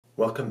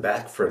Welcome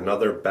back for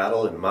another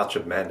battle in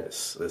Matcha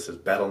Madness. This is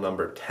battle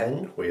number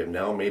 10. We have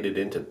now made it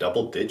into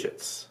double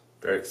digits.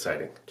 Very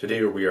exciting.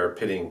 Today we are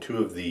pitting two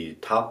of the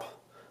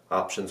top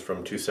options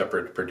from two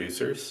separate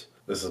producers.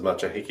 This is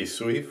Matcha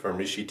Hekisui from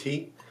Rishi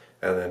Tea,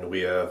 and then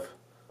we have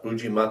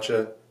Uji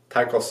Matcha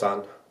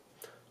Taiko-San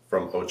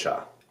from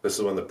Ocha. This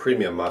is one of the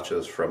premium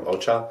matchas from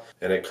Ocha,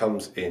 and it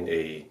comes in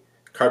a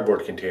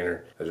cardboard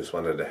container. I just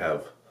wanted to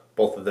have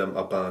both of them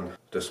up on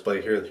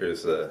display here.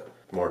 Here's the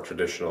more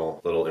traditional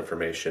little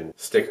information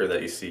sticker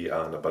that you see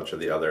on a bunch of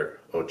the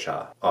other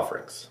Ocha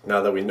offerings.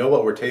 Now that we know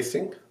what we're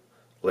tasting,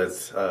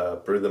 let's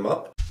brew them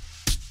up.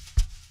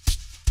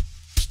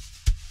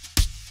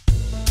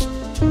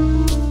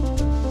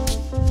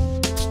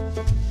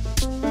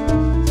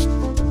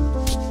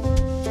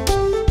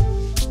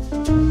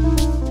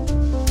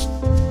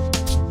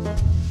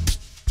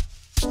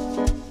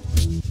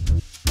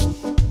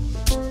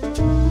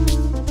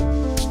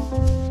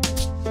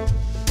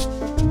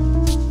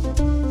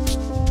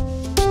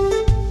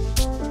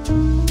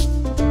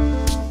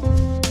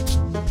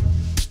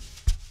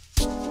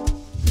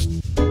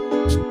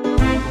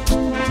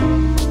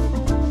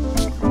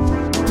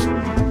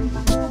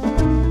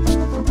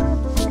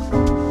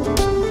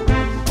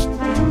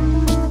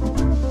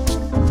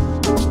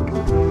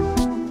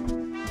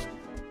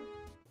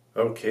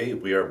 Okay,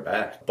 we are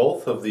back.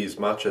 Both of these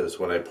matchas,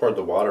 when I poured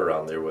the water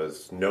on, there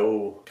was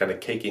no kind of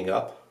caking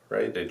up,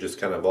 right? They just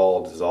kind of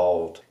all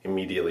dissolved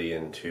immediately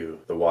into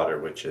the water,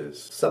 which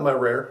is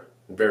semi-rare,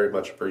 very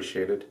much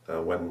appreciated.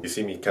 When you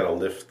see me kind of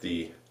lift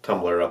the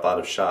tumbler up out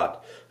of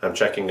shot, I'm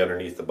checking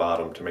underneath the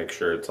bottom to make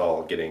sure it's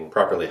all getting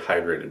properly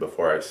hydrated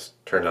before I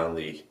turn on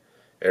the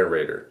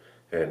aerator.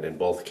 And in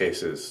both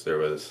cases, there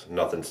was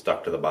nothing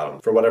stuck to the bottom.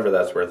 For whatever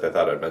that's worth, I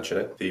thought I'd mention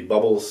it. The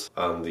bubbles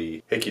on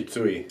the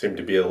Hekisui seem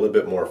to be a little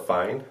bit more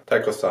fine.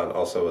 Taiko-san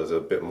also is a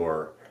bit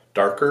more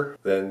darker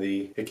than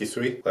the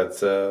Hekisui.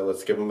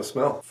 Let's give them a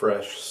smell.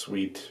 Fresh,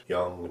 sweet,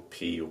 young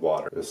pea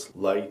water. This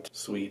light,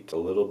 sweet, a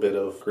little bit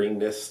of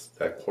greenness,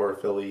 that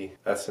chlorophyll-y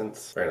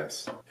essence. Very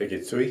nice.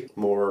 Hekisui,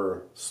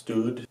 more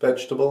stewed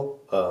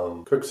vegetable,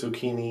 cooked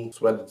zucchini,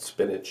 sweated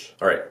spinach.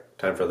 All right.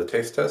 Time for the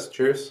taste test.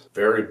 Cheers.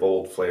 Very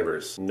bold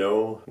flavors.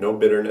 No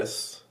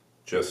bitterness.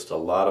 Just a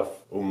lot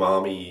of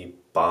umami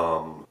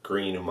bomb,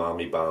 green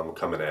umami bomb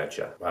coming at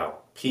you. Wow.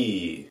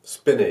 Pea,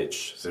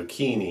 spinach,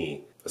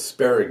 zucchini,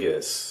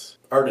 asparagus,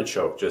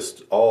 artichoke,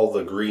 just all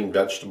the green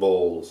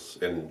vegetables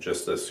in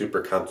just a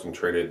super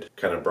concentrated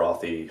kind of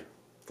brothy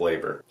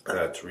flavor.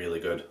 That's really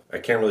good. I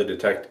can't really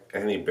detect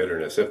any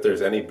bitterness. If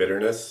there's any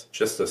bitterness,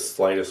 just the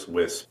slightest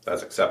wisp.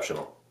 That's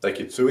exceptional.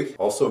 Hekisui,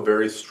 also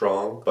very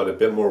strong, but a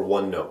bit more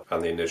one note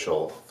on the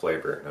initial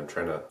flavor. I'm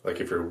trying to,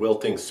 like if you're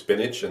wilting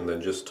spinach and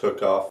then just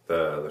took off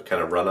the kind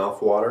of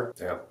runoff water.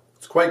 Yeah,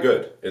 it's quite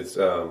good. It's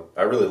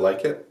I really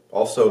like it.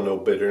 Also no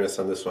bitterness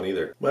on this one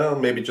either. Well,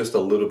 maybe just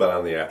a little bit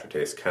on the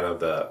aftertaste, kind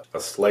of a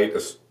slight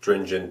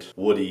astringent,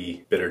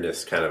 woody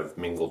bitterness kind of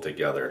mingled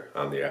together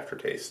on the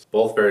aftertaste.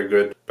 Both very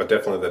good, but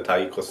definitely the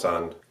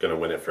Taiko-san gonna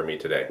win it for me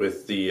today.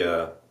 With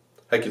the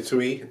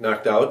Hekisui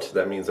knocked out,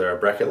 that means our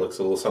bracket looks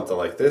a little something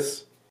like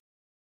this.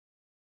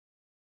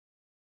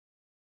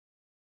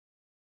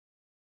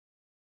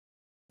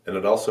 And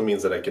it also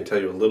means that I can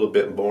tell you a little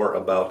bit more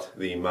about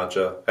the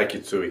Matcha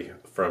Hekisui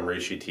from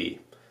Rishi Tea.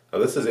 Now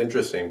this is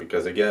interesting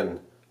because, again,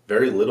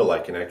 very little I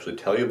can actually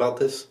tell you about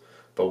this,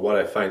 but what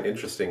I find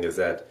interesting is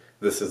that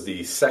this is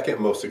the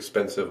second most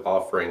expensive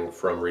offering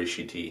from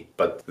Rishi Tea,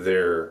 but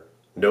their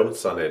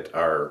notes on it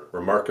are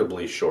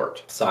remarkably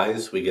short.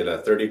 Size, we get a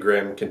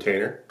 30-gram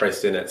container,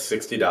 priced in at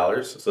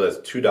 $60, so that's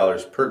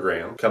 $2 per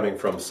gram, coming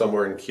from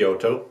somewhere in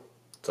Kyoto.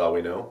 That's all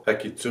we know.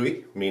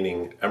 Hekisui,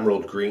 meaning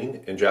emerald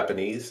green in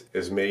Japanese,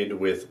 is made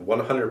with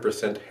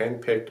 100%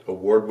 hand-picked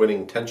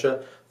award-winning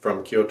tencha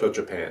from Kyoto,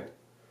 Japan.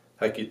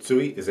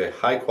 Hekisui is a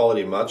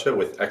high-quality matcha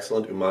with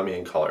excellent umami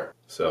and color.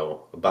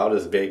 So about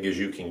as vague as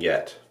you can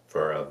get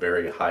for a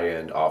very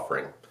high-end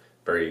offering.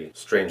 Very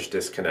strange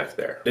disconnect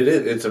there.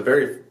 It's a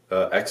very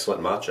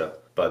excellent matcha,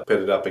 but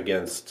pitted up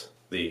against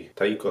the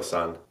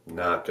Taiko-san,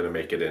 not going to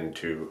make it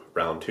into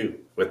round 2.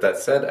 With that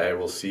said, I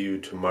will see you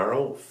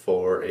tomorrow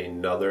for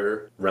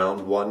another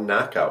round 1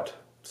 knockout.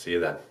 See you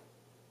then.